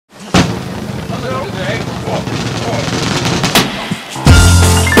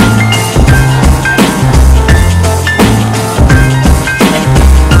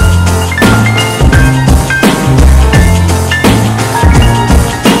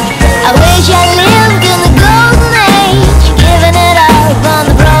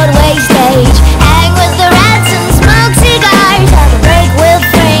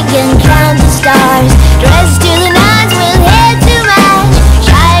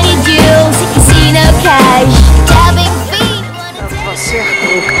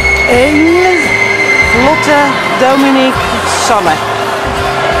Dominique, Sanne.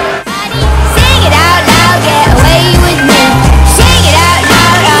 Sing it out loud, get away with me. Sing it out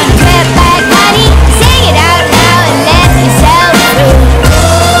loud on a trip back, honey. Sing it out loud and let yourself free.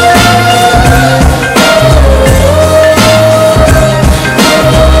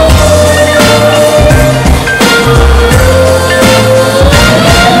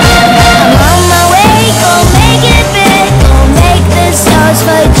 I'm on my way, gonna make it big. Gonna make this sauce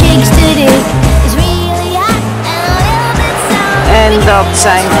for chicks to dig. En dat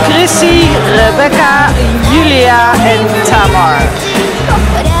zijn Chrissy, Rebecca, Julia en Tamar.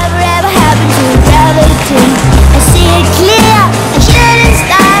 Whatever ever happened to gravity? I see it clear, I shouldn't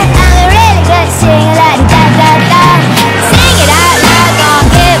start. I'm a really good singer, like da da da. Sing it out loud, gon'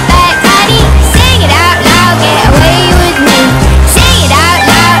 get back, honey. Sing it out loud, get away with me. Sing it out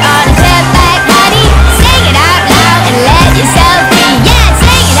loud on a trip back, honey. Sing it out loud and let yourself be. Yeah,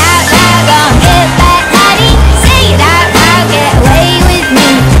 sing it out loud, gon' get back, honey. Sing it out loud, get away with me.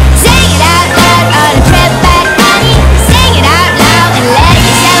 Sing it out loud on a trip back, honey. Sing it out loud and let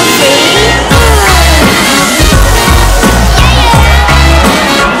yourself free.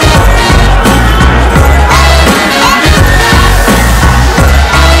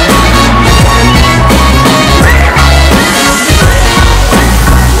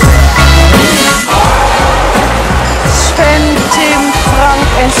 Sven, Tim, Frank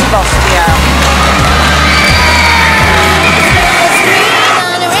en Sebastiaan.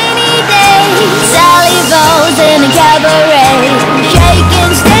 On a rainy day, Sally Bowles in a cabaret,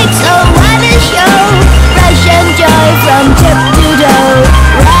 shaking sticks, oh what a show! Russian joy from tip to toe,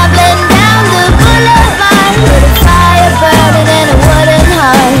 wobbling down the boulevard with a fire burning and a wooden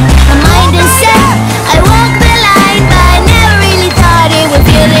heart. My mind is set, I walk the line, but I never really thought it would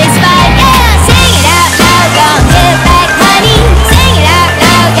feel this fine. Yeah, sing it out loud, gon' get back, honey. Sing it out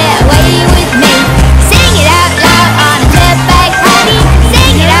loud, get away with me. Sing it out loud on a trip back, honey.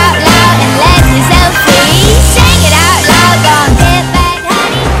 Sing it out loud and let yourself free. Sing it out loud, gon' get back,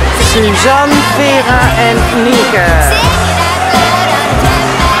 honey. Suzanne, Vera en Nieke. Sing it out loud on a trip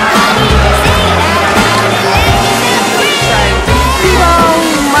back, honey. Sing it out loud and let yourself free. Timo,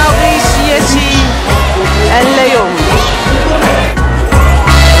 Maurice, Jessie en Leon.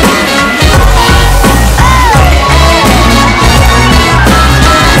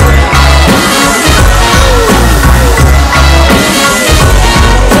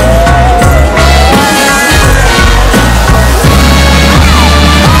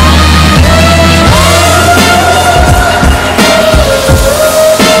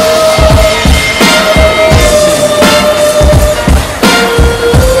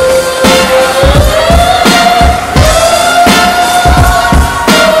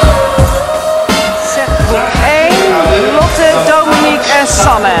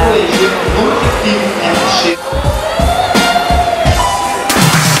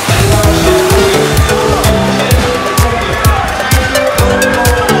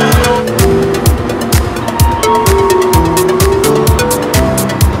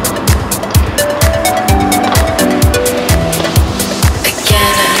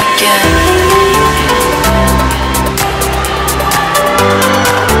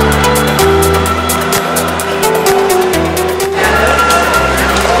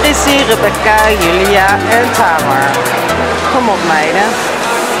 Rebecca, Julia en Tamar. Kom op meiden.